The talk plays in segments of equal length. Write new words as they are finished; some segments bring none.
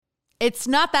It's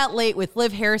Not That Late with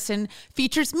Liv Harrison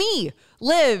features me,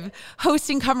 Liv,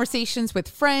 hosting conversations with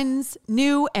friends,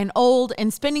 new and old,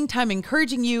 and spending time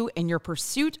encouraging you in your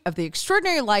pursuit of the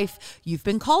extraordinary life you've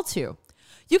been called to.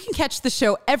 You can catch the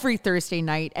show every Thursday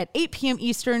night at 8 p.m.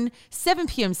 Eastern, 7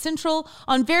 p.m. Central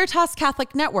on Veritas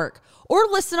Catholic Network, or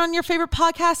listen on your favorite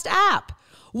podcast app.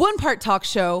 One part talk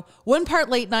show, one part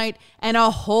late night, and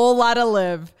a whole lot of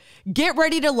Liv. Get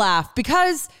ready to laugh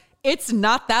because it's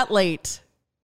not that late.